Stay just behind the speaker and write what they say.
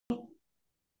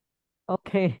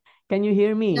Okay. Can you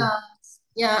hear me? Yeah,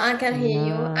 yeah, I can hear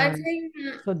you. Yeah.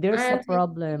 So there's a I need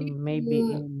problem maybe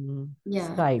to, in yeah,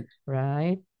 Skype,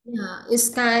 right? yeah. It's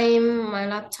time my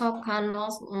laptop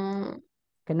cannot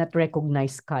Cannot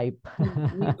recognize Skype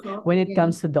record when it again.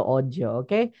 comes to the audio.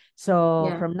 Okay. So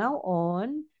Yeah, from now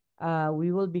on,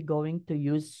 we will be going to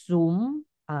use Zoom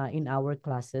in our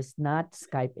classes, not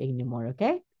Skype anymore.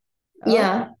 Okay.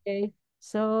 yeah, Okay.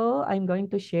 So I'm going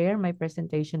to share my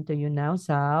presentation to you now.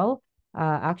 So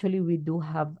actually, we do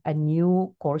have a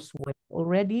new coursework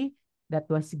already that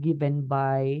was given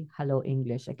by Hello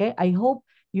English. Okay. I hope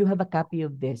you have a copy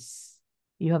of this.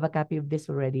 You have a copy of this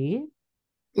already?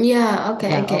 yeah.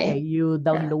 Okay, Yeah, okay. okay. You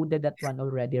Yeah, downloaded that one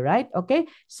already, right? Okay.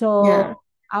 So yeah,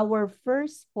 our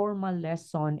first formal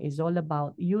lesson is all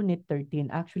about Unit 13.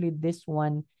 Actually, this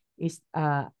one is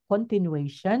a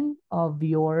continuation of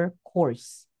your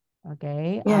course.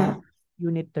 Okay. yeah,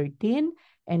 Unit 13.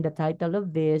 And the title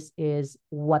of this is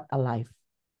What a Life.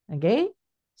 Okay.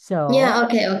 So, yeah.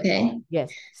 Okay, okay.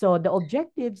 yes. So the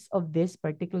objectives of this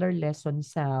particular lesson,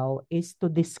 Sao, is to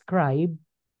describe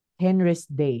Henry's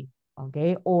Day,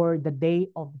 okay, or the Day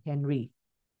of Henry.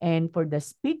 And for the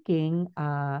speaking,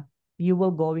 you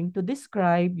will going to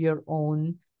describe your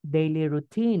own daily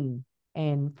routine.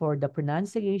 And for the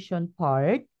pronunciation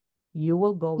part, you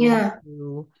will going Yeah,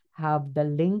 to have the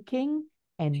linking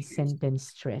and sentence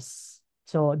stress.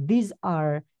 So these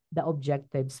are the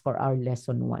objectives for our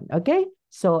lesson one. Okay.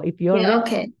 So if you're yeah. ready,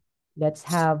 Okay. let's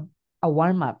have a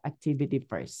warm-up activity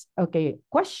first. Okay.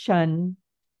 Question: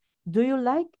 do you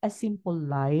like a simple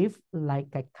life like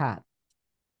a cat?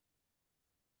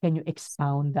 Can you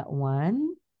expound that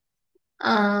one?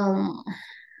 Um,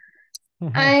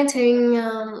 I think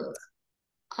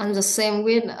I'm the same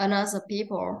with another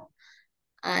people.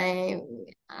 I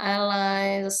I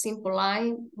like the simple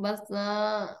life, but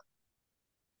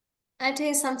I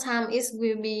think sometimes it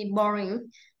will be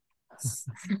boring.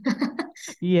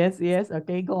 Yes, yes.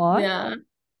 Okay, go on. Yeah,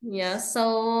 yeah.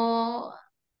 So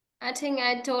I think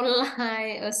I don't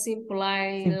like a simple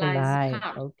life Simple like the life.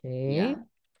 car. Okay. Yeah,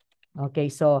 Okay,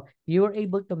 so you were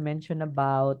able to mention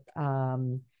about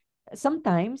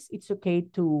sometimes it's okay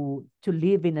to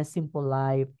live in a simple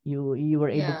life. You were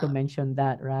able to yeah, mention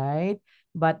that, right?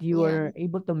 But you yeah, were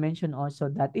able to mention also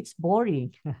that it's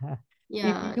boring.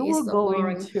 If yeah. you It's were so going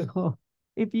boring. to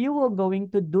if you were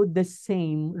going to do the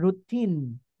same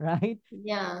routine, right?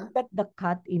 Yeah, Got the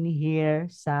cat in here,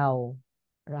 Sao,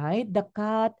 right? The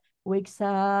cat wakes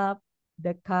up,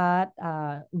 the cat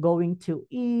going to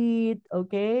eat,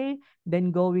 okay?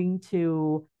 Then going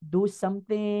to do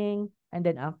something, and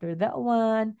then after that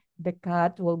one, the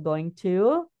cat will going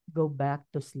to go back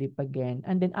to sleep again.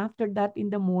 And then after that in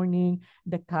the morning,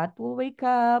 the cat will wake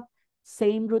up,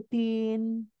 same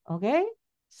routine, okay?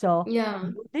 So yeah.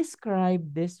 you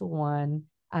describe this one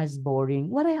as boring.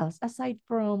 What else aside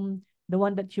from the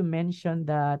one that you mentioned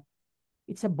that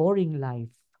it's a boring life?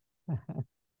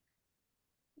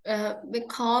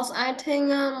 Because I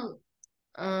think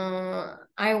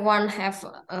I want have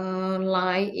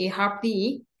like a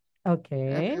happy. Uh,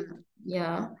 Okay.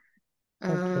 yeah. I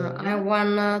Okay.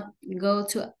 wanna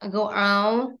go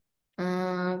out,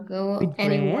 go With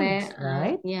anywhere. friends,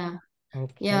 right? Yeah,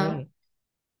 yeah, Okay.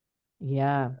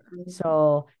 Yeah.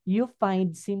 So you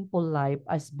find simple life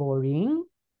as boring.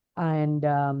 And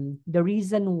the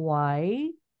reason why,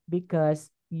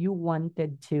 because you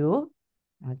wanted to,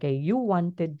 okay, you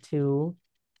wanted to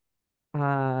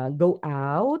go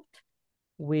out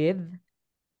with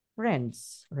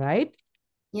friends, right?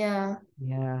 yeah.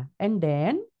 Yeah. And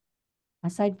then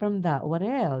aside from that, what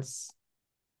else?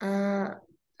 Uh,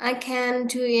 I can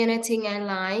do anything I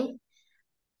like.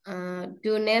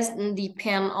 Do not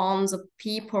depend on the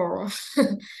people.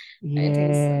 I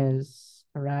think so. Yes,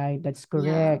 right. That's Yeah,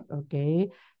 correct. Okay.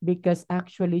 Because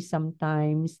actually,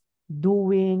 sometimes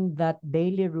doing that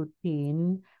daily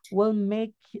routine will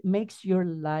makes your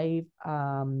life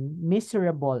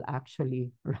miserable,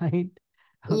 actually, right?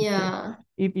 Okay. yeah,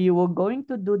 If you were going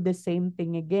to do the same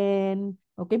thing again,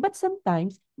 okay, but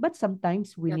sometimes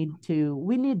yeah,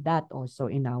 we need that also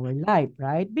in our life,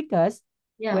 right? Because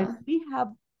when yeah, we have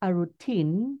a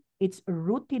routine, it's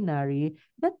routinary,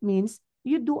 that means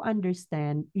you do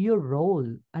understand your role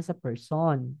as a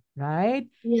person, right?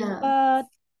 yeah, But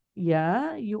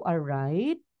yeah, you are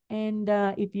right. And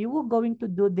if you were going to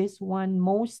do this one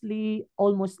mostly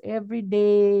almost every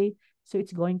day, so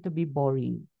it's going to be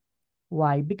boring.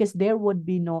 Why? Because there would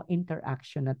be no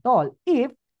interaction at all.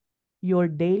 If your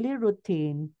daily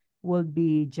routine will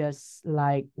be just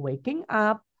like waking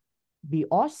up, be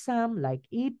awesome, like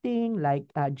eating, like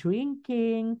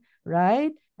drinking,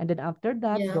 right? And then after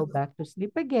that, yeah, go back to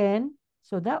sleep again.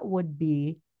 So that would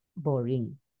be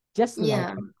boring, just like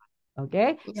Yeah. the cat. Okay?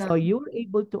 Yeah. So you're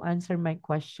able to answer my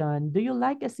question. Do you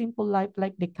like a simple life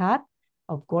like the cat?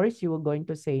 Of course, you were going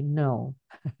to say no.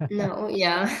 No.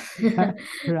 Yeah.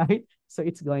 Right? So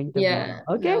it's going to be Yeah.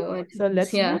 no. Okay, No. so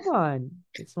let's Yeah. move on.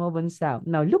 Let's move on south.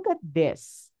 Now look at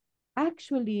this.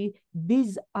 Actually,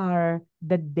 these are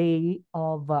the day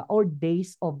of or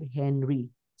days of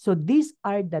Henry. So these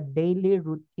are the daily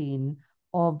routine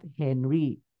of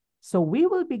Henry. So we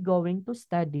will be going to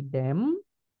study them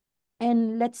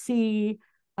and let's see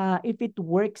if it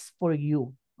works for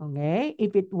you. Okay,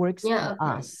 if it works for Yeah.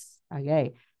 Okay. us.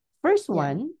 Okay, first Yeah.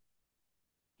 one,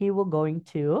 he will going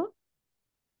to,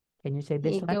 can you say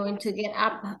this He one? going to get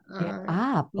up. Get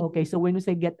up. Okay, so when you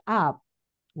say get up,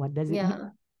 what does it mean? Yeah.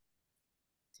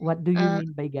 What do you Uh,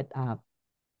 mean by get up?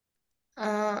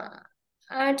 uh,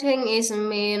 I think it's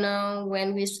mean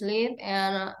when we sleep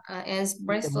and as In the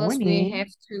breakfast we have morning.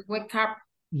 to wake up.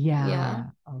 Yeah. Yeah.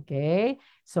 Okay.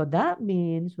 So that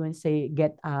means when say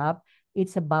get up,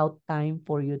 it's about time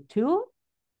for you to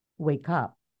wake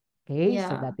up. Okay.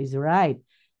 So Yeah. that is right.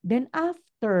 Then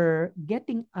after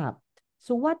getting up,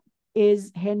 so what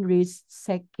is Henry's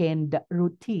second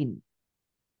routine?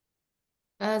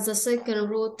 The second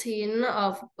routine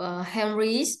of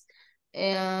Henry's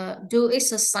do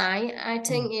exercise. I Oh,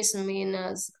 think it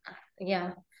means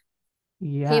yeah. He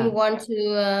yeah. want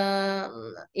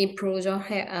to improve your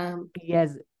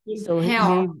Yes. So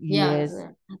health. maybe Yeah, yes.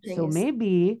 I think So it's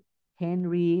maybe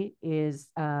Henry is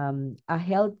a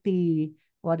healthy,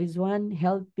 what is one?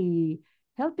 Healthy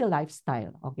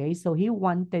lifestyle. Okay. So he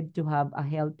wanted to have a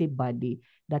healthy body.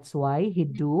 That's why he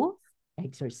do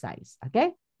exercise.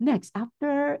 Okay. Next,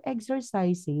 after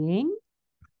exercising,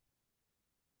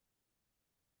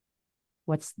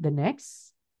 what's the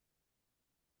next?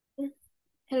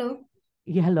 hello.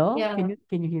 Yeah, hello. Yeah,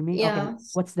 Can you hear me? Okay. yeah,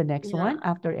 What's the next yeah, one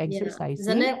after yeah. The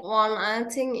exercising? next one I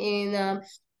think in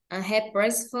have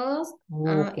breakfast. Is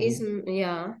Okay.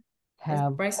 yeah, it's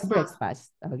Have a breakfast.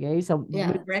 breakfast. Okay, so Yeah,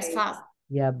 when say breakfast.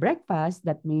 yeah, breakfast,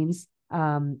 that means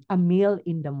a meal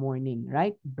in the morning,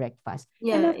 right? Breakfast.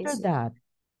 And Yeah, it's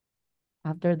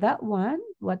after that one,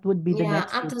 what would be the yeah.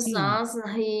 next After routine?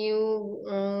 that, he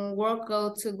work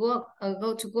go to work. Yeah,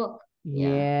 go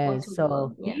Yes, to work.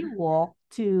 so Yeah, he walked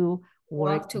to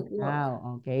work walk to work.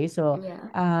 now. Okay, so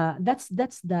Yeah, that's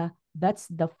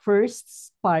the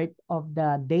first part of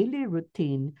the daily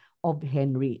routine of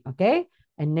Henry. Okay,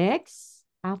 and next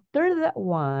after that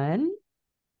one,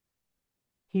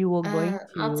 he will going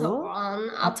to after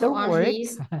after on work.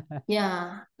 he's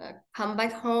yeah come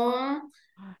back home.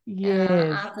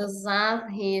 Yes, After that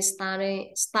he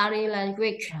study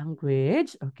language.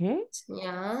 language. Okay,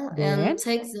 Yeah, and then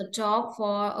take the job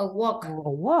for a work. for a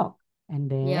walk, and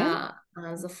then, Yeah,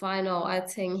 the final I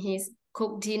think he's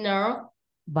cook dinner.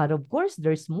 but of course,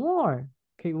 there's more.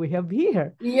 Okay, we have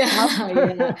here Yeah, yeah,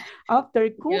 after after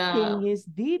yeah. cooking his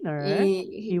dinner,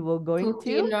 he He will going cook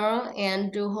to dinner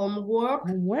and do homework,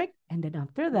 homework, and then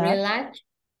after that, relax,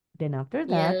 then after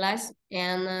yeah, that, relax,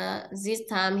 and this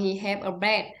time he have a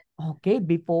bed, okay,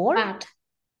 before. but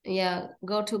yeah,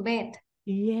 go to bed.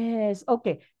 Yes,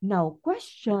 okay. Now,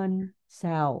 question,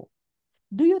 Sal.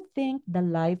 Do you think the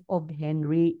life of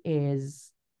Henry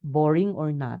is boring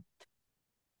or not?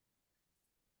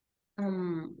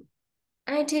 Um,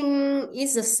 I think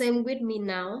it's the same with me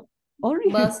now, Oh,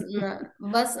 but really?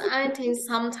 but I think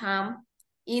sometimes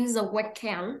in the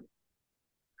weekend,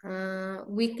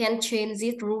 we can change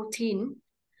this routine.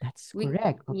 That's We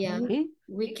correct. yeah, Okay.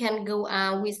 we can go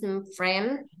out with some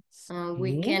friend.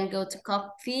 We Okay. can go to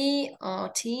coffee or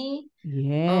tea.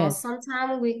 Yes.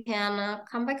 Sometimes we can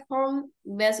come back home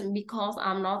because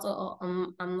I'm not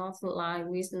like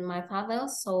with my father,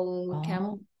 so we can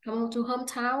Oh, come to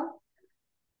hometown.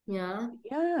 Yeah,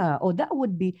 yeah. Oh, that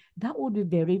would be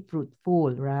very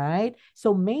fruitful, right?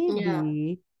 So yeah,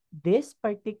 maybe this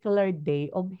particular day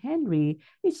of Henry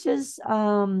is just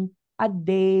a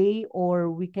day, or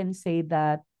we can say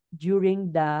that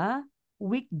during the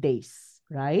weekdays,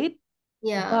 right?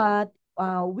 yeah, But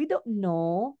we don't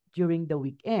know during the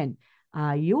weekend.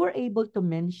 You were able to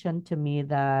mention to me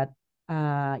that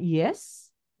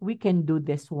yes, we can do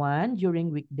this one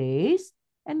during weekdays,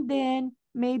 and then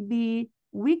maybe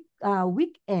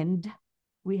weekend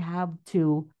we have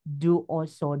to do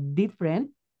also different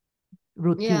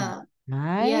routine, yeah,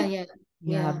 yeah, right? yeah,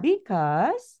 Yeah, yeah,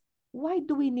 because why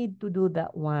do we need to do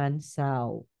that one,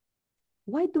 so?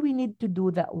 Why do we need to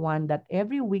do that one that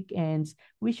every weekends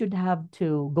we should have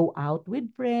to go out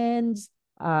with friends,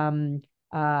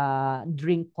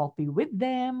 drink coffee with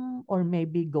them, or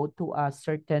maybe go to a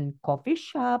certain coffee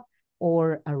shop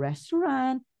or a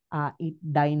restaurant? eat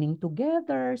dining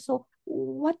together. So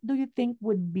what do you think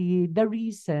would be the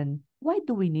reason? Why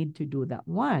do we need to do that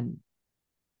one?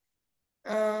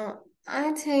 Uh,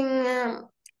 I think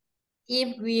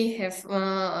if we have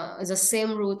the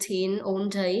same routine all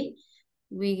day,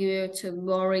 we get to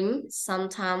boring.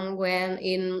 Sometimes when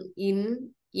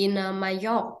in my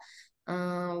job,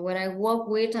 when I work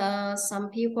with some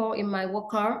people in my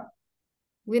worker,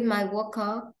 with my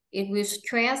worker, it will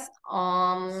stress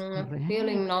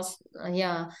feeling Correct. not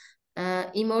yeah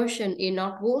emotion is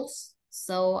not good.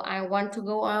 So I want to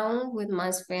go out with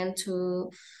my friend to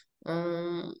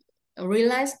um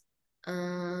realize.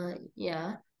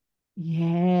 Yeah,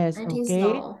 Yes, I think okay.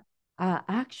 so.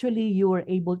 Actually, you were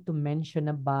able to mention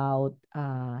about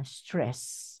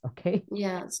stress, okay?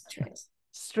 Yeah, stress.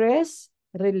 Stress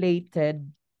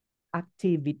related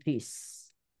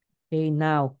activities. Okay,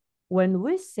 now, when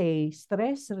we say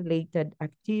stress related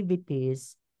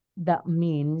activities, that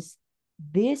means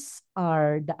these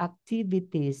are the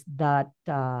activities that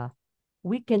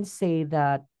we can say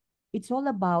that it's all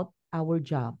about our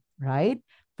job, right?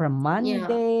 From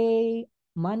Yeah,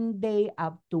 Monday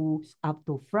up to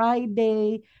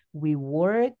Friday, we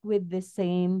work with the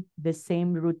same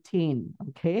routine,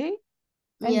 okay?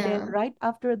 And then yeah, right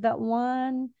after that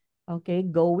one, okay,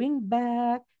 going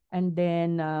back, and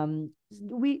then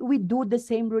we do the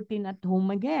same routine at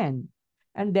home again.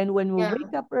 And then when we yeah,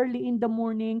 wake up early in the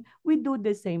morning, we do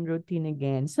the same routine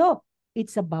again. So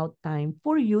it's about time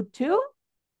for you to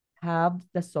have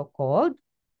the so-called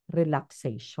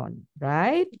relaxation,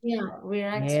 right? yeah.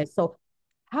 Relax. Yes. So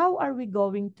how are we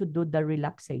going to do the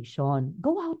relaxation?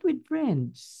 Go out with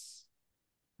friends,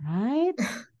 right?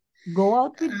 Go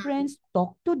out with friends,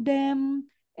 talk to them,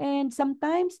 and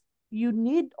sometimes you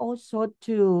need also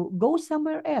to go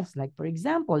somewhere else. Like for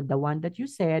example, the one that you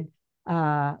said,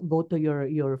 go to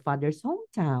your father's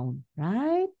hometown,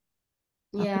 right?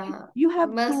 Okay, Yeah, you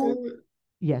have but to.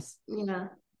 Yes. yeah.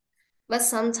 But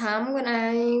sometimes when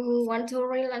I want to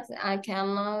relax, I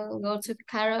can go to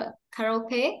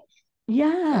karaoke.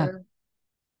 Yeah,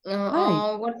 Uh, right.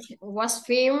 or what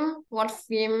film What's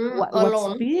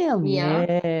alone. film? Yeah,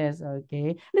 Yes.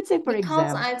 Okay. Let's say for because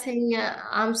example. I think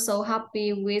I'm so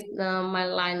happy with my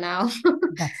life now.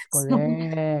 That's So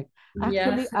correct. yeah,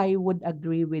 Actually, I would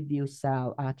agree with you,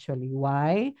 Sal. Actually,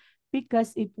 why?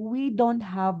 Because if we don't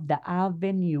have the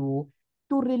avenue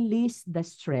to release the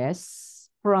stress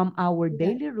from our yeah,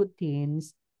 daily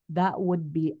routines, that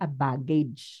would be a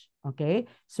baggage. Okay?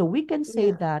 So we can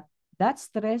say yeah, that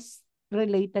stress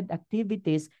related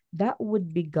activities that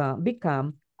would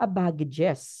become a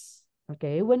baggages.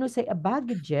 Okay? When we say a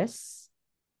baggages,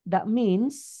 that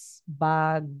means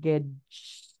baggage.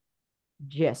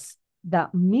 Yes,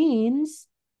 that means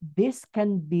this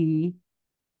can be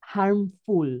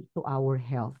harmful to our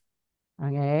health.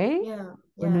 Okay? yeah,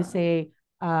 When we yeah, say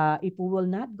if we will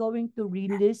not going to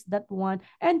release that one,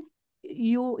 and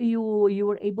you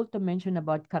were able to mention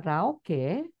about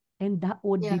karaoke, and that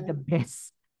would be yeah,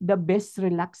 the best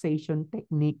relaxation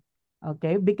technique.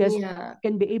 Okay? Because yeah, you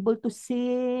can be able to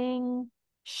sing,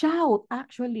 shout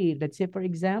actually. Let's say for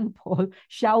example,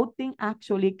 shouting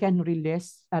actually can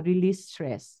release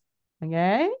stress.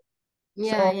 Okay?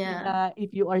 yeah, So yeah,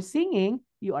 if you are singing,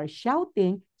 you are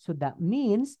shouting, so that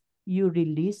means you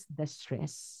release the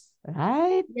stress,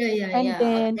 right? yeah, yeah, And yeah.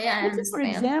 then Okay, I let's say for understand.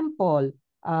 example,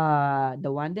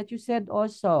 the one that you said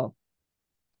also,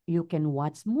 you can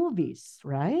watch movies,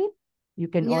 right? You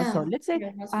can also, Yeah, let's say,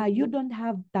 yeah, that's you me. don't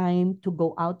have time to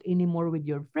go out anymore with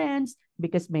your friends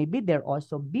because maybe they're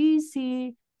also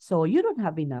busy. So you don't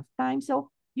have enough time. So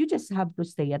you just have to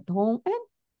stay at home and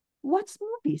watch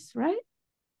movies, right?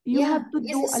 You Yeah, have to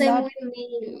it's do the a same lot. with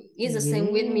me. It's the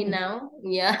same with me Yes, now.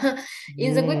 Yeah.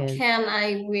 In the yes, weekend,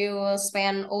 I will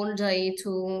spend all day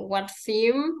to watch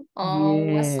film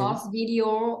or watch short yes.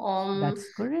 video on That's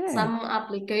correct. some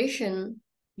application.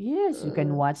 Yes, you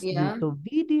can watch Yeah, YouTube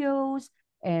videos,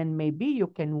 and maybe you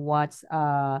can watch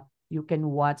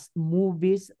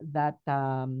movies that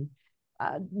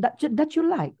you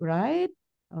like, right?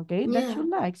 Okay, that yeah, you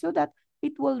like, so that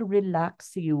it will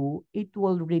relax you, it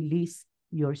will release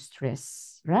your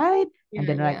stress, right? And yeah,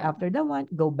 then right yeah, after that one,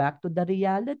 go back to the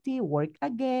reality, work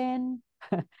again.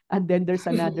 And then there's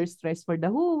another stress for the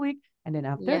whole week. And then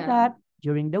after yeah, that,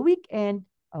 during the weekend,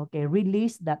 okay,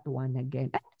 release that one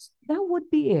again. That would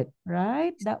be it,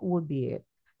 right? That would be it.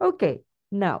 Okay,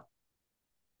 now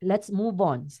let's move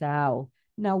on. So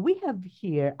now we have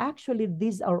here, actually,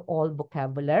 these are all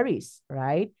vocabularies,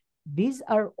 right? These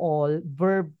are all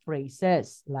verb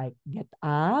phrases like get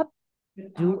up,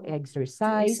 get do up to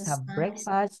exercise, have exercise.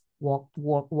 breakfast. walk to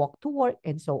work, walk to work,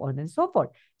 and so on and so forth.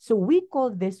 So we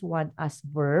call this one as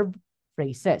verb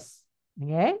phrases.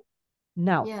 Okay?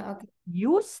 Now, Yeah, okay.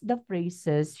 use the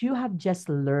phrases you have just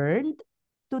learned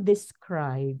to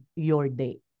describe your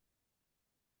day.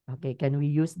 Okay, can we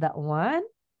use that one?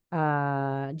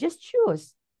 Just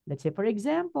choose. Let's say, for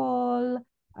example,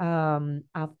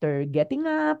 after getting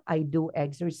up, I do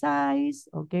exercise,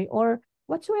 okay, or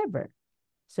whatsoever.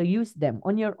 So use them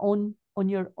on your own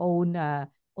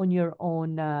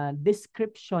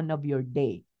description of your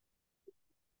day.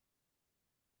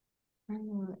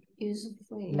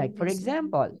 Useful Like, for this.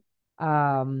 example,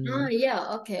 um,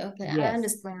 Yeah, okay, okay, I yes,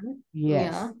 understand. Yeah.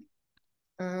 yes,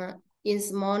 Uh,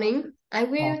 is morning. I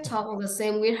will okay, talk the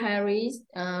same with Harry's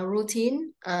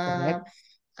routine. correct.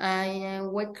 I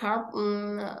wake up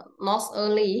not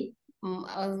early,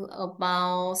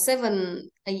 about 7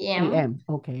 a.m. AM,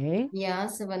 okay. Yeah,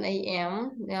 7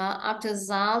 a.m. Yeah, after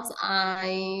that,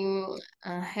 I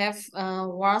have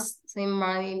washed my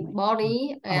My-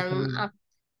 body, and Okay.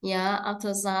 yeah,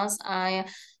 after that, I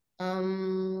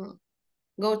um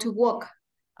go to work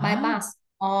by Ah, bus,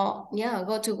 or yeah,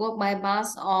 go to work by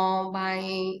bus or by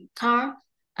car.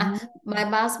 mm, By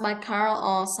bus, by car,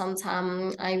 or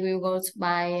sometimes I will go to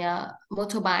by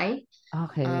motorbike.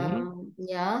 okay.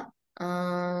 Yeah.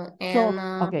 And So,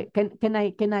 okay, can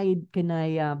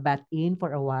I bat in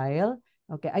for a while?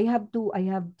 Okay, I have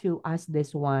to ask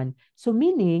this one. So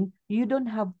meaning you don't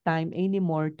have time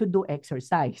anymore to do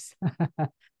exercise.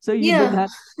 So you do yeah,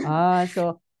 not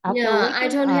so after yeah,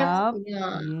 waking up,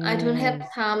 I don't have yes.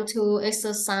 time to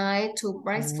exercise, to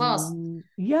breakfast.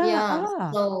 Yeah,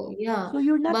 Yeah, so yeah, so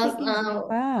you're not but taking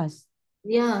breakfast.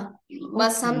 yeah, but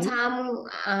Okay. sometimes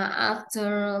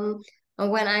after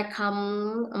when I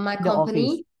come my In the office.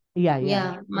 company, Yeah, yeah.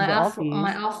 yeah, In the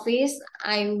my office. office,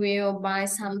 I will buy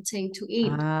something to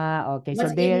eat, Okay. So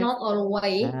but it's there not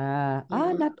always. Yeah,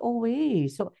 not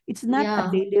always. So it's not a yeah,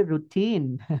 daily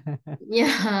routine.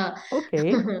 yeah,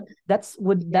 Okay. That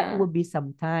yeah, would be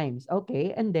sometimes.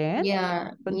 Okay. And then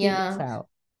yeah, continue, yeah. Sal.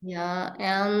 Yeah,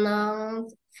 and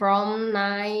from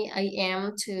 9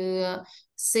 a.m. to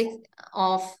 6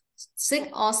 of 6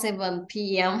 or 7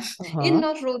 p.m. It's Uh-huh.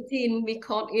 not routine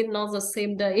because it's not the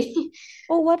same day.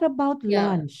 Oh, what about Yeah.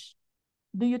 lunch?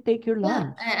 Do you take your Yeah,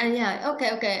 lunch? yeah.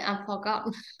 Okay, okay. I forgot.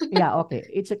 Yeah, okay.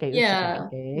 It's okay. It's okay. Yeah,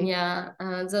 Okay. yeah.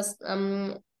 Just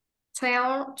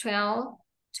 12, 12, 12.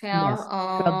 Yes.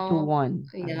 12 to 1.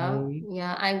 Yeah, Okay.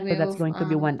 yeah. I So that's will. going to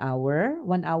be 1 hour,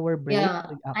 1 hour break. Yeah,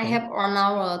 I Okay. have 1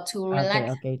 hour to Okay,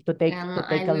 relax, okay. and To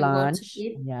take I a will go to lunch.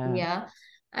 eat. Yeah. Yeah,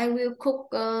 I will cook,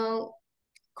 or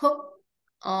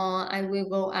I will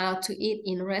go out to eat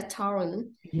in restaurant.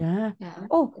 Yeah. Yeah,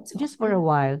 Oh, it's just for a okay.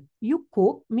 while. You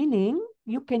cook, meaning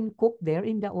you can cook there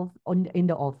in in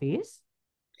the office?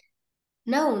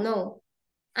 No, no.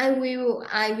 I will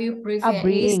prefer is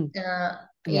Bring.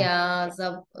 Yeah. yeah,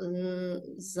 the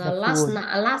The food.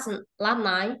 last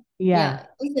night. Yeah. Yeah,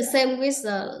 it's the same with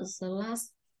the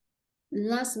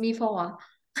last before.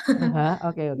 Uh-huh.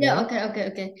 Okay, Yeah, okay. okay, okay,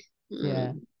 okay.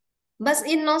 Yeah. But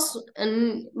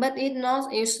it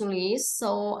not usually.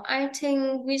 So I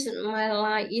think with my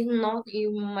life is not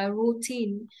in my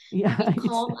routine, Yeah,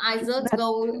 because I it's just not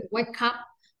go wake up,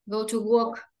 go to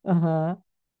work uh-huh.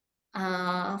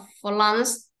 for lunch.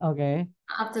 Okay.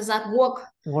 After that, work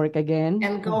Work again.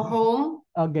 and go home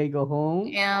Okay, go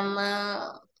home. and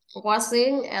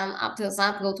washing, and after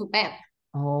that go to bed.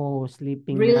 Oh,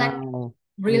 sleeping Relax, now.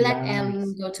 relax Relax.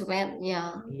 and go to bed.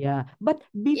 Yeah, Yeah. But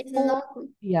it's not.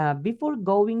 before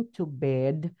going to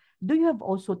bed, do you have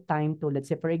also time to, let's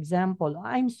say, for example,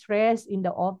 I'm stressed in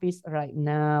the office right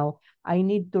now. I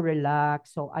need to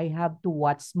relax. So I have to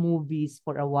watch movies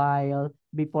for a while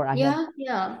before I have. Yeah,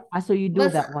 yeah. So you do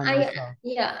But that one also.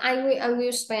 I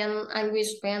will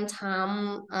spend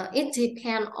time. It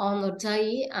depends on the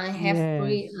day. I have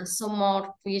free Yes. so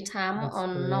more free time That's or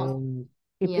not.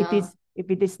 great. Yeah, If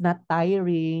it is not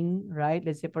tiring, right?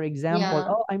 Let's say for example,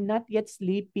 yeah, oh, I'm not yet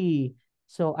sleepy,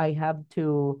 so I have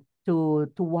to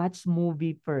watch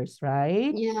movie first,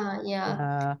 right? yeah,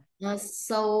 yeah. Yeah,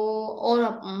 So all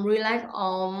of relax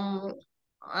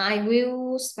I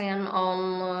will spend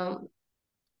on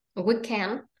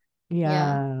weekend. Yeah,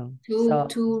 yeah. So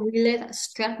to relate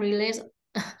stress relate.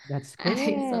 that's I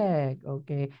think so. correct.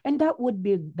 Okay. And that would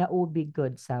be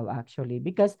good, Sal, actually,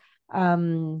 because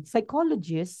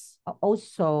psychologists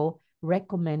also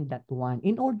recommend that one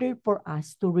in order for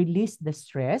us to release the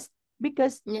stress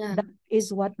because Yeah, that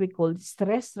is what we call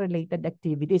stress related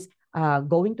activities.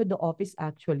 Going to the office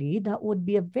actually, that would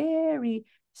be a very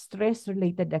stress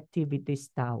related activities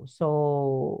now.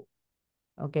 So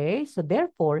okay, so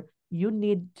therefore you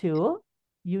need to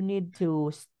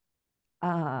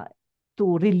uh,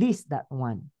 to release that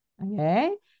one.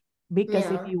 Okay?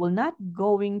 Because if Yeah. you will not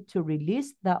going to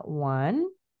release that one,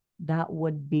 that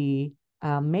would be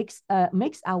makes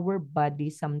our body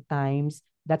sometimes.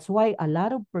 That's why a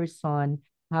lot of person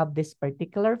have this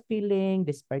particular feeling,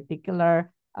 this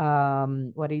particular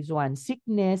what is one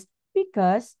sickness,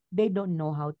 because they don't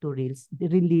know how to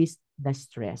release the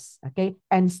stress. Okay,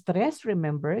 and stress,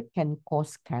 remember, can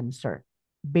cause cancer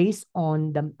based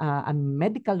on the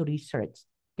medical research.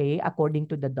 Okay, according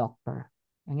to the doctor.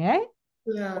 Okay.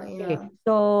 Yeah. Okay. Yeah.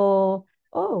 So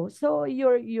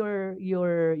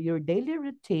your daily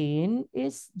routine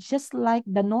is just like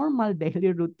the normal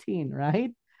daily routine,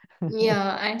 right?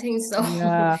 Yeah, I think so.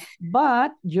 Yeah,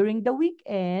 but during the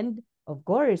weekend, of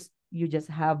course, you just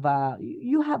have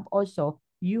you have also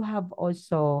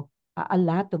a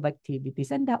lot of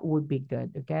activities, and that would be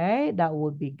good. Okay, that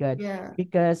would be good Yeah.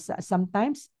 because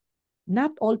sometimes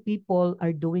not all people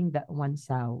are doing that one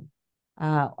sound.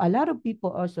 A lot of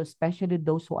people also, especially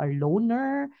those who are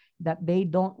loner, that they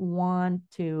don't want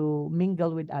to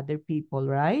mingle with other people,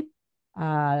 right?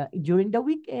 During the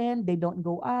weekend, they don't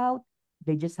go out.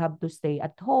 They just have to stay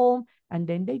at home, and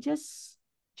then they just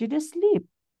sleep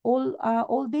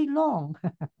all day long,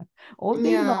 all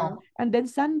day long, Yeah. and then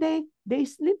Sunday they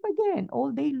sleep again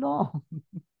all day long.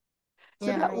 So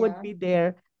Yeah. that would Yeah. be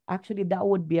their actually that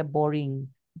would be a boring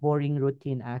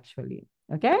routine actually.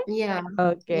 Okay? Yeah.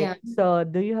 Okay. Yeah. So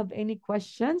do you have any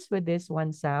questions with this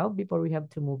one, Sal, before we have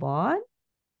to move on?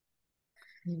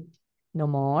 No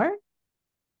more?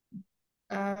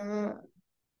 Uh,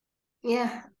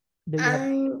 yeah. Do you have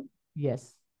I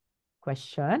yes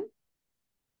question?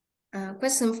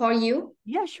 question for you.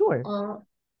 Yeah, sure. Or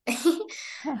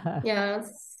yeah.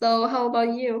 So how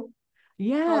about you?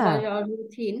 How about Yeah. your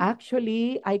routine?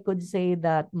 Actually, I could say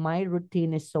that my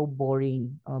routine is so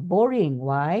boring. Boring.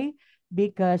 Why?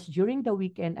 Because during the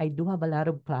weekend, I do have a lot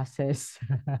of classes.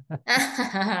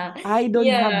 I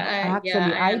don't have Yeah,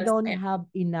 actually I I don't understand. have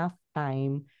enough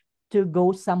time to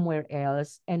go somewhere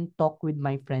else and talk with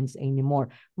my friends anymore.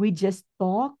 We just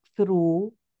talk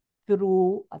through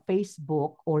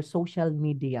Facebook or social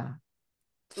media.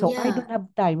 So I Yeah, don't have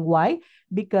time. Why?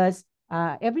 Because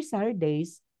every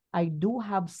Saturdays I do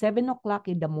have 7 o'clock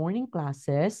in the morning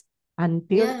classes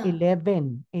until yeah,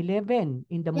 11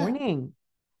 in the yeah. morning.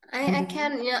 I And then,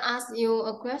 can ask you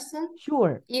a question.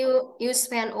 sure, You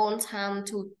spend all time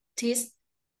to teach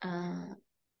uh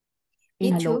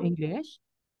in Hello YouTube? English.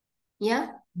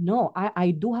 Yeah. No,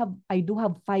 I do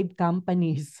have 5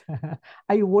 companies.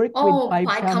 I work with Oh, five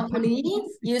by company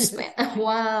companies. you spend. Yes.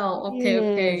 Wow. Okay,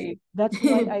 Yes. okay. That's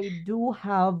why I do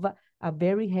have a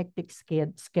very hectic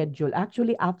schedule.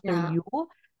 Actually, after Yeah, you,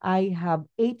 I have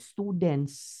 8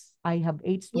 students. I have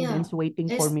eight yeah. students waiting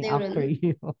A for me after student.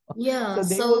 you. Yeah. So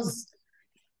they will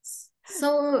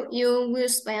So you will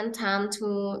spend time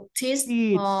to teach. teach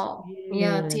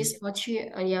Yes. for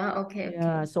yeah, okay,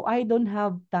 Yeah, okay. so I don't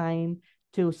have time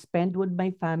to spend with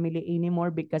my family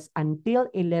anymore because until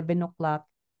 11 o'clock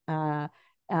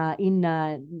in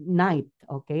night,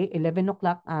 okay, 11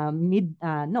 o'clock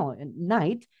no,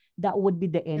 night, that would be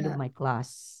the end of Yeah, my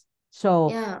class. So,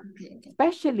 yeah, okay, okay.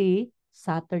 especially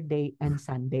Saturday and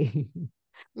Sunday.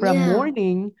 From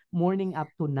Yeah, morning up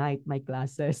to night, my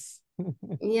classes.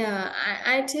 yeah.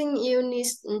 I think you need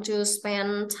to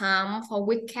spend time for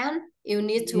weekend. You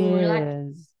need to relax.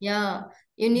 Yes. Yeah,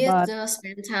 you need But to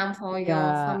spend time for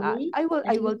your yeah, family. I will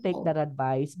I I think will take so. that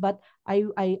advice, but I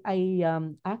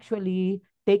actually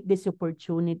take this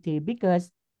opportunity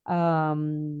because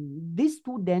these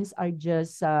students are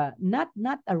just not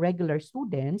a regular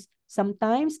students.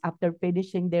 Sometimes after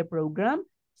finishing their program,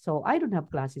 so I don't have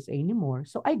classes anymore.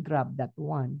 So I grab that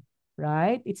one,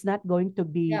 right? It's not going to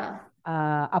be Yeah,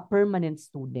 a permanent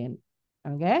student.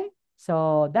 Okay?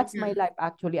 So that's my yeah. life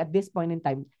actually at this point in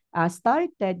time. I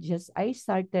started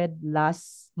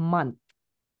last month.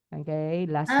 Okay,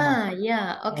 last month. Ah,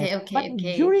 yeah. Yes. Okay, But okay,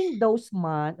 okay. during those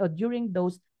months or during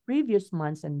those previous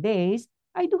months and days,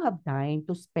 I do have time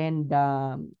to spend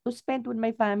with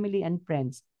my family and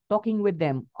friends, talking with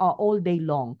them all day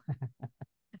long,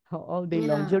 all day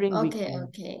long Yeah, during okay, weekend.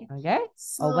 okay. Okay?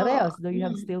 Oh, what So, else? Do you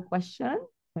have still question?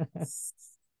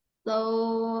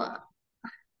 so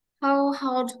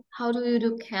how do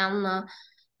you can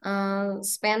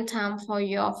spend time for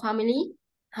your family?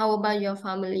 How about your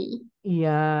family?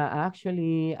 Yeah,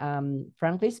 actually,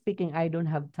 frankly speaking, I don't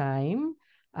have time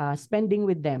spending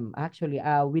with them. Actually,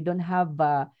 we don't have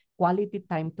quality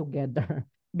time together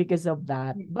because of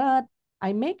that. But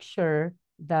I make sure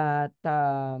that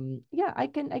yeah, I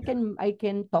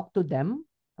can talk to them.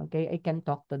 Okay, I can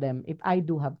talk to them if I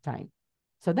do have time.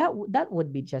 So that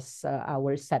would be just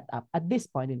our setup at this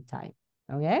point in time.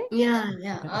 Okay. Yeah.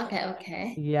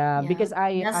 Okay. Yeah, Yeah. because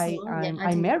I That's I all. Yeah, I'm I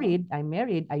I'm think so. married. I'm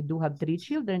married. I do have 3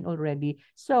 children already.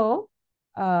 So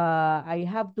I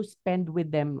have to spend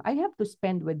with them. I have to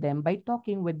spend with them by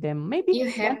talking with them maybe You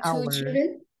one have two hour.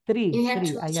 children? Three, You have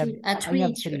three. two I have children, I three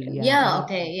have three. children. Yeah, I Yeah, have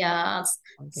okay. three. Yeah.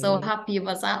 So Okay. happy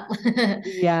about that.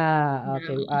 Yeah,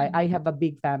 okay. I Yeah. have a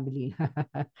big family.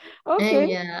 Okay. And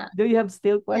yeah. Do you have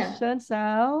still Yeah. questions,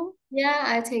 Al? Yeah,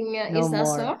 I think No it's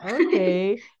more. also.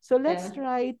 Okay. So let's Yeah.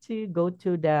 try to go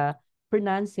to the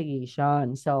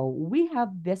pronunciation. So we have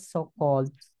this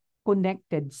so-called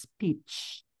connected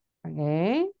speech.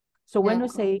 Okay. So when Yeah, we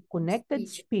say connected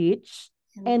speech speech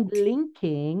and and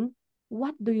linking,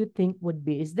 what do you think would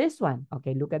be? Is this one?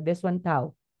 Okay, look at this one,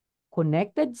 Tao.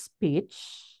 Connected speech.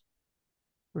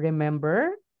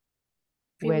 Remember,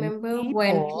 when remember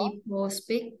when people people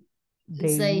speak,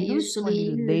 they they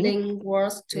usually usually link link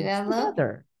words words together.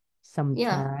 together.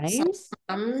 Yeah, Sometimes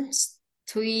sometimes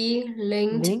three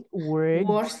linked link words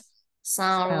words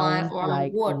sound like sound one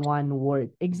like word. one word.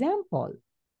 Example,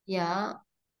 Yeah,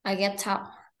 I get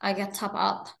top. I get top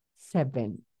out.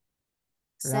 seven,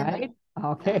 right? Seven.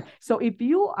 Okay. Yeah, So if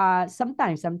you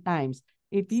sometimes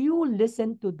if you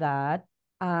listen to that,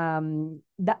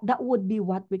 that would be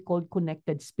what we call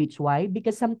connected speech. Why?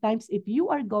 Because sometimes if you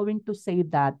are going to say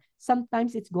that,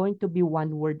 sometimes it's going to be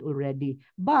one word already.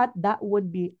 But that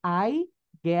would be I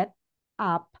get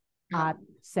up uh, at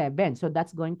 7. So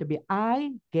that's going to be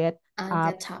I get I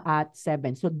up get top. at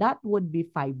 7. So that would be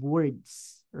 5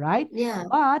 words, right? Yeah,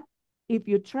 But if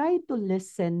you try to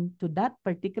listen to that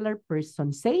particular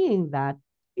person saying that,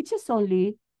 it's just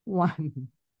only one,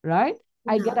 right?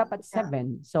 I get yeah, up at yeah,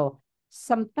 7. So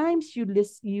sometimes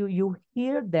you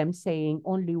hear them saying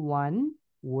only one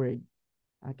word.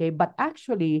 Okay, but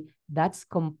actually that's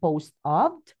composed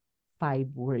of 5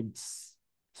 words.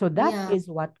 So that yeah, is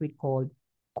what we call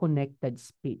connected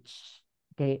speech.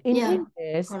 Okay, in yeah.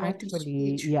 English, Connected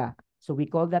actually, speech. yeah. So we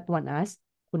call that one as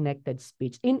connected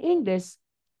speech. In English,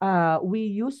 we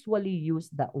usually use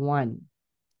that one.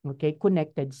 Okay,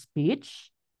 connected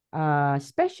speech,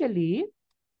 especially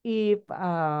if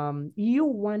you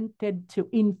wanted to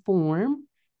inform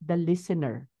the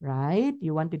listener, right?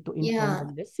 You wanted to inform the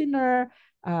Yeah, listener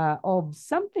of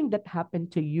something that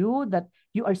happened to you that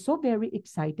you are so very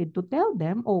excited to tell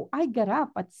them, oh, I got up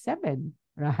at 7,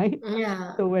 right?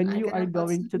 yeah. So when I you get are up at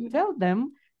going to seven. tell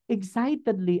them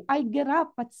excitedly, I get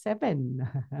up at 7.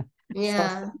 So Yeah,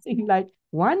 something like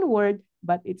one word,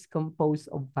 but it's composed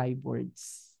of 5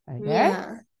 words. Okay?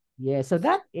 yeah, Yeah, so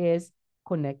that is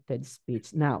connected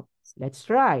speech. Now, let's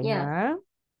try, yeah, huh?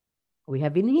 We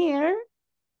have in here.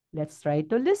 Let's try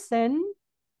to listen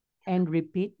and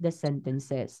repeat the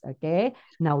sentences, okay?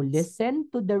 Now, listen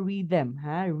to the rhythm,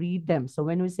 huh? Rhythm. So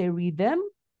when we say rhythm,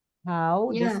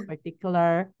 how this yeah,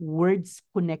 particular words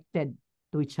connected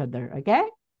to each other, okay?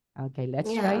 Okay,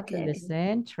 let's yeah. try to Okay, okay.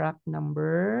 listen. Track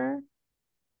number.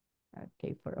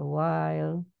 Okay, for a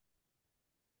while.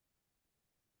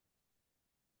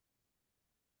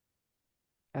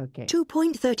 Okay.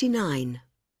 2.39.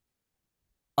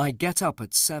 I get up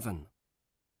at 7.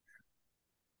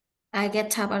 I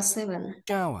get up at seven.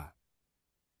 Shower.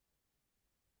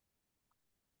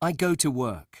 I go to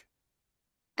work.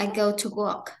 I go to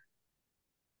work.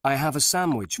 I have a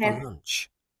sandwich for Have lunch.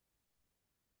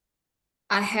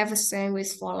 I have a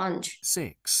sandwich for lunch.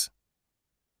 6.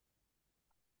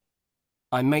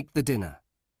 I make the dinner.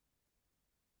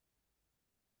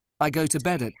 I go to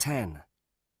bed at 10.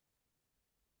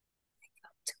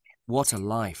 What a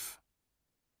life.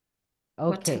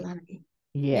 What a Okay. lie.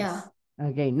 Yeah. Yes.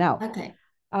 Okay. Now, Okay.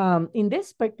 in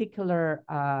this particular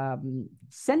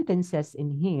sentences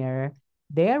in here,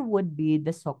 there would be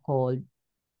the so-called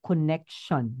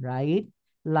connection, right?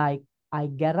 Like I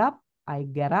get up at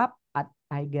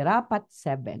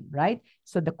 7, right?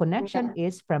 So the connection Yeah.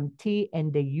 is from T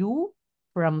and the U,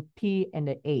 from P and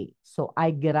the A. So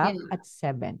I get Yeah. up at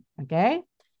 7, okay?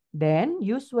 Then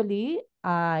usually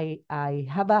I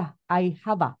have a.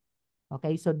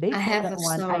 Okay, so they I call have that a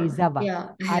one shower. aizava.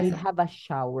 Yeah. I have a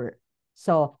shower.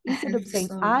 So I instead have of a saying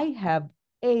shower. I have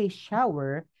a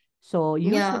shower, so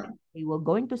Yeah. usually we were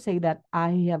going to say that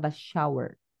I have a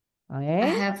shower. I Okay?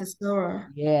 have a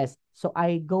shower. Yes. So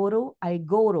I go to work. I Okay?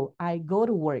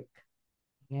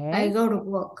 go to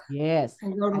work. Yes. I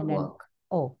go to And then, work.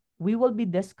 oh, we will be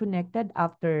disconnected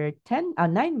after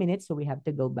 9 minutes, so we have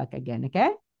to go back again.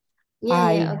 Okay? Yeah.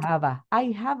 I Yeah. Okay. have a I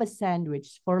have a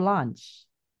sandwich for lunch.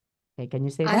 Okay, can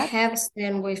you say I that? have a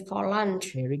sandwich for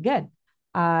lunch. Very good.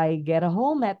 I get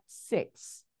home at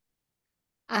 6.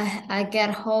 I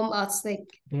get home at 6.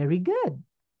 Very good.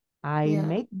 I Yeah.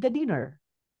 make the dinner.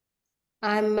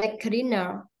 I make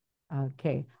dinner.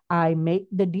 Okay. I make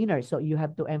the dinner. So you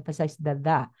have to emphasize the.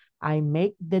 I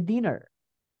make the dinner.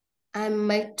 I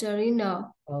make the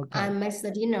dinner. I Okay. make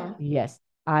the dinner. Yes.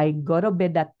 I go to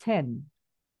bed at 10.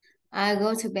 I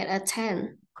go to bed at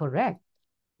 10. Correct.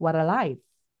 What a life.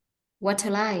 What a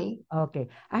lie. Okay.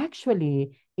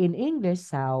 Actually, in English,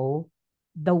 how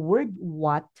the word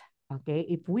what, okay,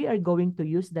 if we are going to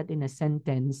use that in a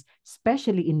sentence,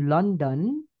 especially in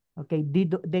London, okay,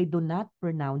 they do not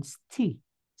pronounce T.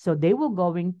 So they will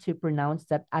going to pronounce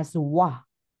that as wa.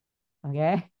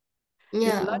 Okay. In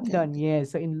Yeah, okay. London,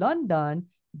 yes. So in London,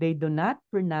 they do not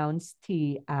pronounce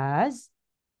T as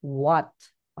what,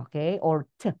 okay, or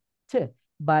t,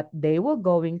 but they were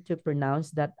going to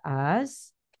pronounce that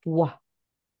as wa,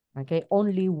 okay,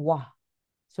 only wa.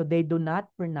 So they do not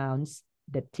pronounce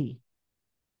the T.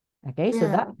 Okay, so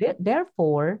Yeah.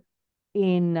 therefore,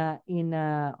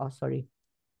 sorry,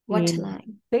 What a in lie.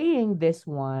 saying this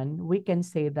one, we can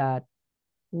say that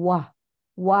wa,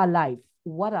 wa life,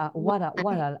 What a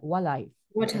lie. wa life.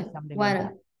 What Okay, a something like what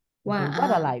that. a Okay,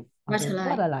 what a life. what Okay, a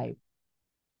what lie. a life.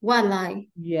 What a lie.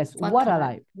 Yes, What what a a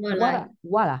lie. life. What a lie.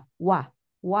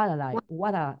 What a life.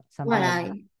 What a What something a like that.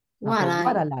 lie. What Okay, a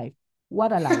what a lie. life.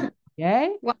 What a life.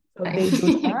 Okay? What So a they do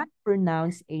lie. not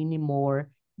pronounce anymore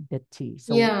the T.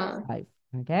 So Yeah. life.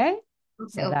 Okay? Okay,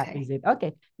 So that is okay. it.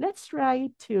 Okay, let's try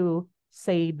to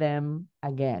say them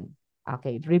again.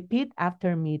 Okay, repeat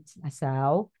after me,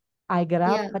 Sao. I get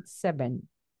up Yeah. at 7.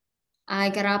 I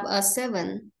get up at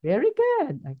 7. Very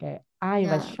good. Okay, I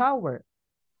have a Yeah. shower.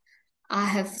 I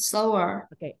have shower.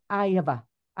 Okay, I have a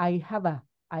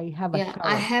Yeah.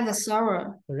 I shower. have a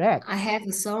shower. Correct. I have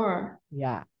a shower.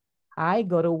 Yeah. I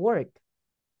go to work.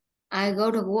 I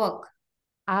go to work.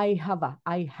 I have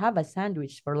a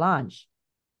sandwich for lunch.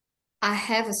 I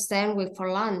have a sandwich for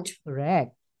lunch.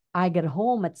 Correct. I get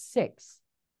home at 6.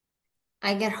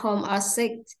 I get home at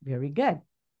 6. Very good.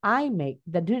 I make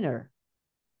the dinner.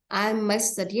 I make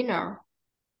the dinner.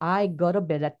 I go to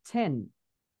bed at 10.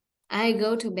 I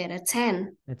go to bed at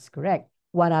 10. That's correct.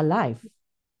 What a life.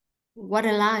 What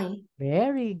a lie.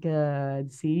 Very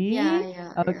good. Yeah, See? yeah,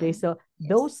 yeah. Okay, so Yes.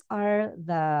 those are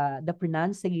the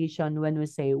pronunciation when we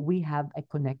say we have a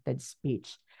connected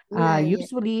speech. Yeah, yeah.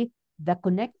 Usually the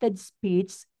connected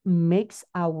speech makes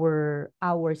our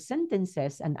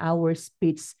sentences and our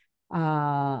speech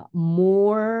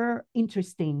more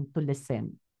interesting to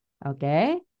listen.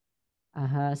 Okay?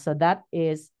 So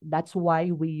that's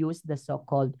why we use the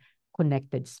so-called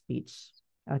connected speech.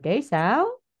 Okay, Sal?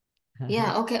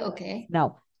 Yeah, okay, okay.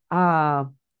 Now, uh,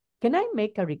 can I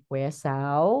make a request,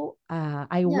 Sal?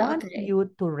 I Yeah, want okay.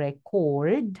 you to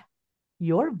record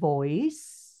your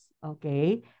voice,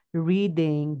 okay,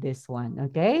 reading this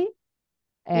one, okay?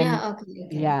 And Yeah, okay,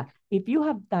 okay. yeah, if you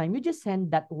have time, you just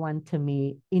send that one to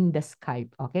me in the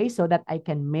Skype, okay? So that I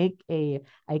can make a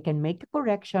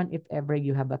correction if ever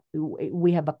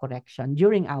we have a correction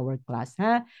during our class,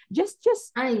 huh? Just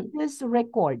I just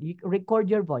record. You record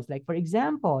your voice. Like for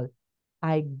example,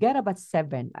 I get up at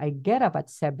 7. I get up at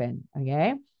 7,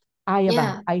 okay?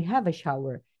 yeah. I have a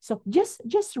shower. So just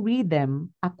read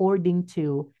them according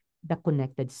to the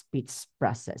connected speech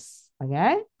process,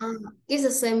 okay? It's the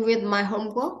same with my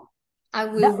homework. I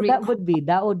will That record.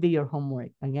 would be your homework,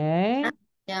 okay?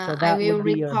 Yeah, So I that will would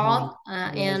be your record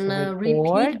home. Yes, and repeat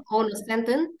record. all the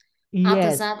sentence. After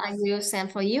Yes, that, I will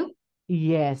send for you.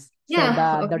 yes. So Yeah,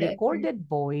 the okay, okay. recorded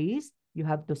voice, you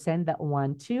have to send that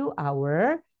one to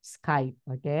our Skype,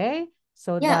 okay?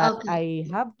 So Yeah, that okay. I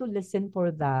have to listen for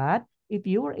that if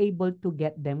you were able to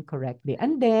get them correctly.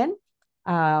 And then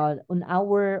on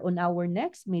our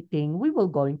next meeting, we will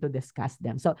going to discuss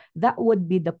them. So that would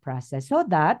be the process so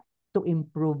that to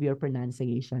improve your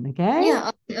pronunciation, okay?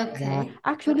 Yeah, okay, Yeah. okay.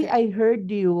 Actually, Okay. I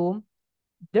heard you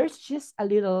there's just a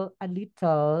little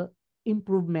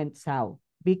improvement, Sao,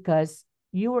 because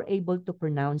you were able to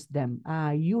pronounce them.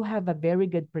 You have a very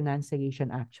good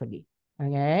pronunciation, actually.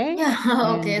 Okay, Yeah,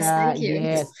 and okay. Thank you.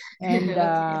 yes, and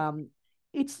Okay.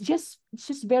 it's just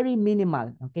very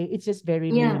minimal. Okay, it's just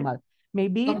very Yeah, minimal.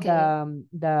 Maybe okay.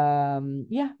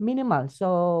 yeah, minimal.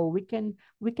 So we can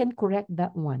correct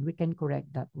that one. We can correct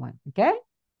that one. Okay.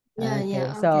 Yeah, Okay,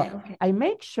 yeah. so Okay, okay. I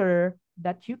make sure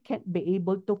that you can't be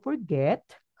able to forget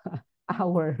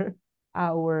our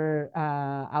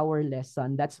our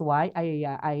lesson. That's why I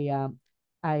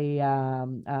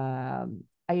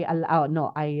allow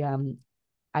no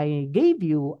I gave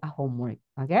you a homework.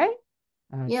 Okay.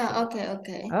 Okay. Yeah, okay,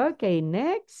 okay. Okay.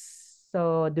 Next.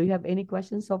 So, do you have any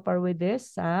questions so far with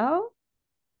this, Sal?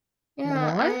 No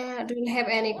Yeah, more. I don't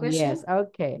have any Yes. question.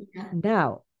 Okay. Yeah.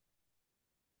 Now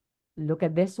look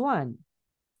at this one.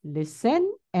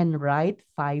 Listen and write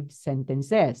 5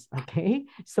 sentences. Okay?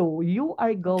 So you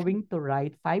are going to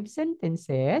write 5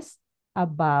 sentences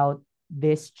about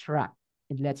this truck.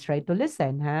 And let's try to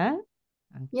listen, huh?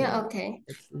 Yeah, Okay. okay.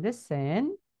 Let's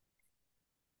listen.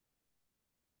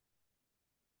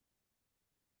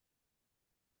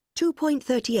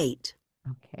 2.38.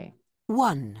 Okay.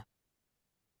 1,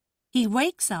 He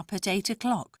wakes up at 8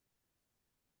 o'clock.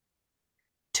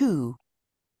 2,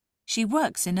 She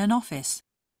works in an office.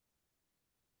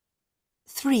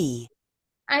 3,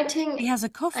 I think He has a I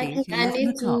coffee think at I 11 need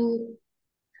o'clock. to.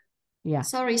 Yeah.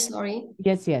 Sorry.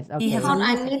 Yes. He Okay. has a Thought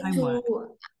I lot of need homework. to.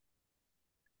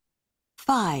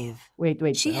 5,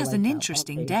 Wait She for a has while an now.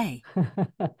 interesting Okay. day.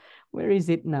 Where is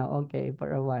it now? Okay,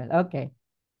 for a while. Okay.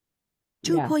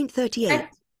 Yeah. 2.38.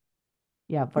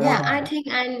 Yeah, for a Yeah, while. I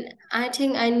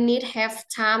think I need have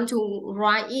time to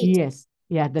write it. Yes.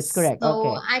 Yeah, that's correct. So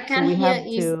Okay. I So can we hear have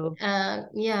is to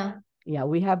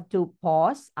we have to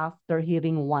pause after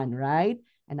hearing one, right?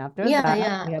 And after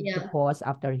that, we have to pause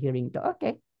after hearing two.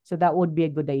 Okay. So that would be a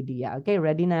good idea. Okay,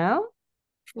 ready now?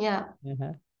 yeah.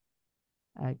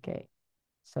 Okay.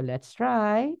 So let's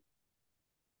try.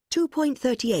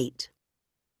 2.38.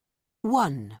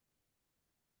 1,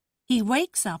 He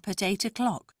wakes up at 8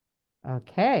 o'clock.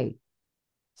 Okay.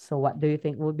 So what do you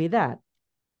think would be that?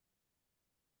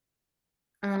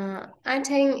 I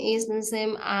think it's the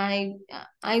same. I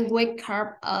wake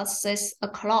up at 6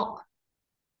 o'clock.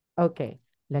 Okay.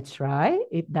 Let's try.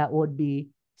 If that would be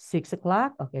 6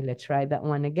 o'clock. Okay, let's try that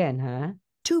one again, huh?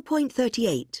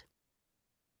 2.38.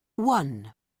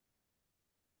 1,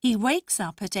 He wakes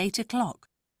up at 8 o'clock.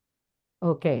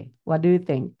 Okay. What do you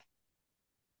think?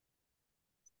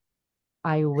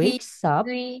 I wakes up.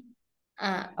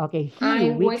 Okay,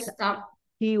 I wakes up.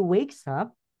 He wakes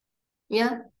up.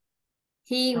 Yeah.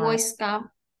 He at- wakes up.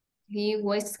 He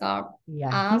wakes up.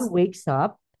 Yeah, he wakes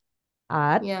up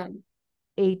at Yeah.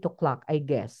 8 o'clock, I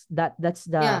guess. That's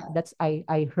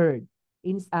I heard.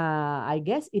 I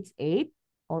guess it's 8.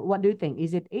 Or what do you think?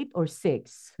 Is it 8 or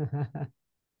 6?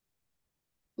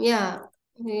 Yeah.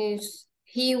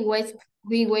 He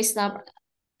wakes up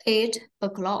 8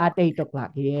 o'clock. At 8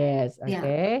 o'clock. Yes.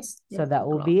 Okay. Yeah, So 8 that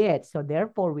will o'clock. be it. So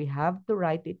therefore, we have to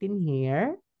write it in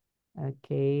here.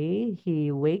 Okay.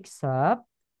 He wakes up.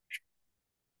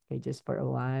 Okay, just for a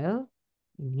while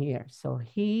in here. So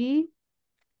he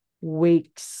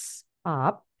wakes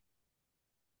up.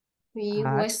 He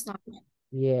wakes up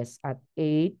Yes, at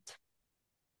 8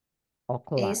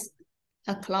 o'clock. 8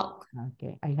 o'clock.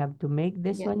 Okay, I have to make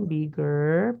this Yeah. one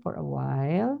bigger for a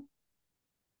while.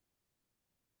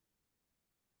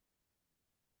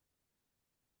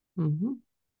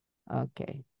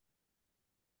 Okay.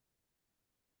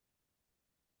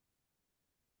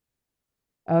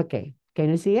 Okay, can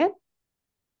you see it?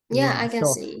 Yeah, I can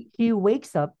so see. he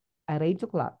wakes up at 8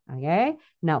 o'clock. Okay,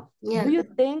 now, Yeah. do you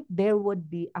think there would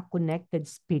be a connected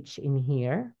speech in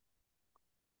here?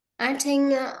 I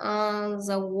think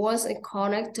the words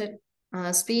connected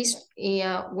speech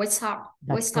wakes up.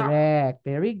 That's Wakes up. correct.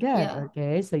 Very good. Yeah.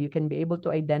 Okay, so you can be able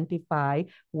to identify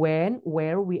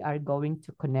where we are going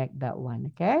to connect that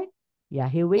one. Okay. Yeah,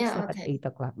 he wakes up at 8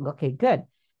 o'clock. Okay, good.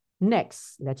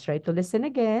 Next, let's try to listen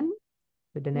again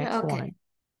to the next one.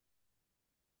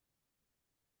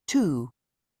 2,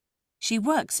 She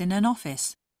works in an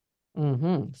office.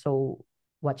 So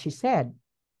what she said?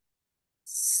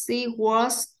 She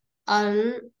was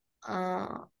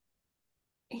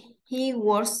he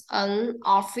was an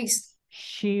office.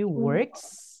 She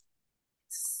works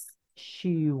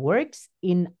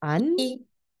in an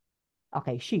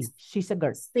okay, she's a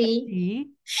girl.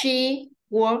 She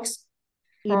works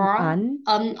for an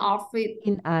office.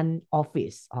 In an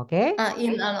office, okay?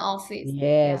 In an office.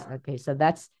 Yes, Yeah. okay. So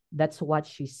that's what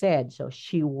she said. So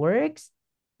she works.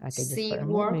 Okay, just for a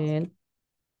moment.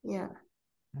 Yeah.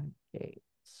 Okay.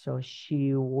 So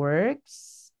she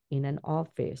works in an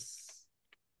office.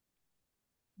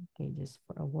 Okay, just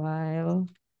for a while.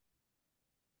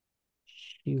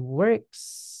 She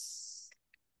works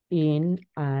in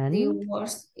an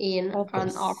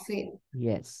office.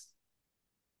 Yes.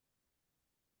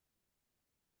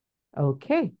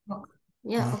 Okay.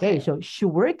 Yeah. Okay, so she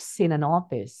works in an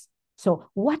office. So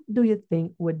what do you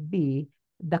think would be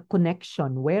the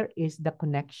connection? Where is the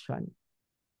connection?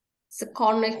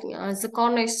 The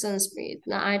connection speed.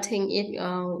 I think it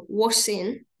works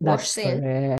in. That's correct.